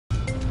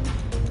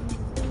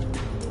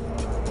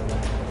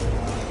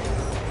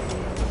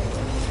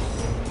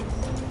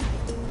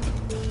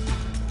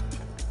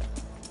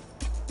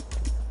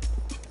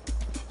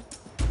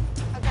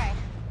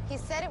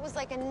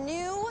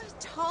new,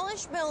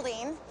 tallish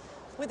building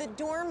with a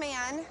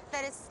doorman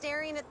that is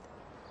staring at...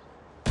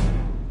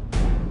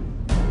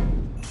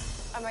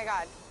 Oh my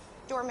God,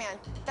 doorman.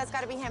 That's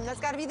gotta be him. That's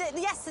gotta be the...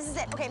 Yes, this is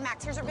it. Okay,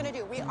 Max, here's what we're gonna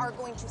do. We are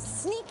going to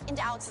sneak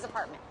into Alex's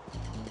apartment.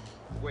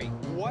 Wait,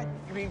 what?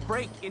 You mean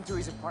break into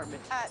his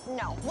apartment?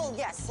 No. Well,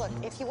 yes, look,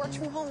 if he works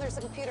from home, there's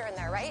a computer in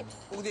there, right?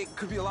 Well, there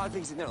could be a lot of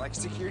things in there, like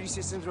security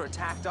systems or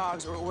attack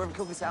dogs or whoever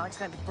killed this Alex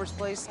guy in the first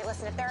place. Okay,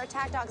 listen, if there are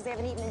attack dogs, they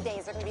haven't eaten in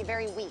days. They're gonna be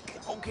very weak.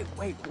 Okay,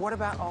 wait, what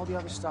about all the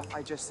other stuff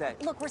I just said?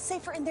 Look, we're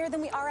safer in there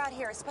than we are out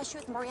here,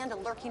 especially with Miranda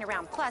lurking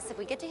around. Plus, if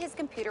we get to his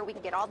computer, we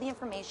can get all the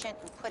information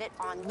and put it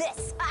on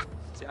this. Ah!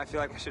 See, I feel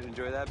like I should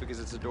enjoy that because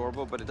it's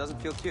adorable, but it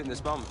doesn't feel cute in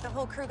this moment. The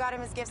whole crew got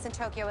him his gifts in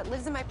Tokyo. It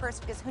lives in my purse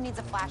because who needs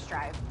a flash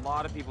drive? A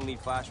lot of people need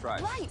flash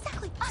drives. Right,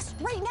 exactly. Us,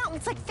 right now.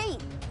 It's like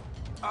fate.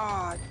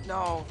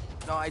 No.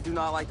 No, I do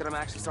not like that I'm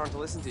actually starting to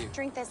listen to you.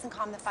 Drink this and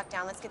calm the fuck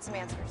down. Let's get some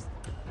answers.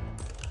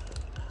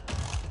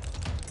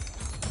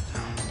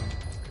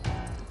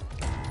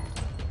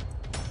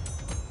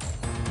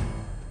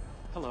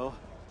 Hello.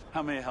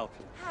 How may I help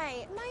you?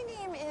 Hi, my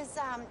name is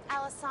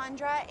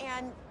Alessandra,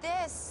 and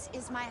this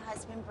is my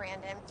husband,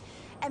 Brandon.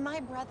 And my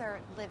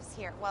brother lives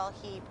here. Well,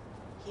 he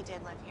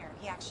did live here.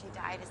 He actually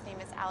died. His name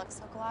is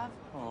Alex Sokolov.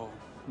 Oh,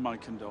 my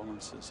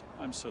condolences.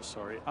 I'm so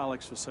sorry.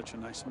 Alex was such a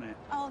nice man.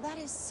 Oh, that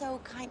is so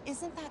kind.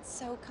 Isn't that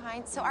so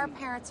kind? So our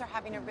parents are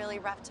having a really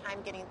rough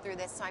time getting through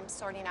this, so I'm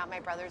sorting out my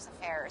brother's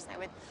affairs. I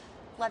would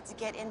love to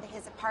get into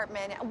his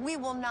apartment. We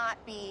will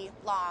not be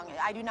long.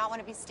 I do not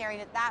want to be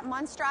staring at that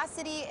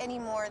monstrosity any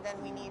more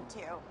than we need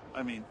to.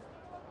 I mean,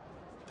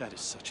 that is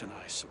such an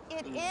eyesore.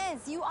 It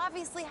is. You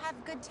obviously have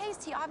good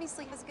taste. He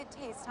obviously has good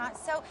taste, huh?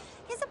 So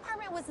his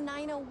apartment was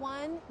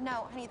 901.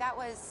 No, honey, that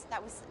was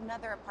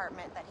another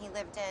apartment that he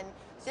lived in.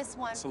 This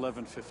one. It's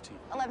 1115.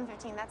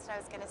 1115. That's what I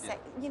was gonna say.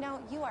 You know,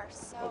 you are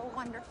so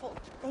wonderful.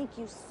 Thank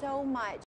you so much.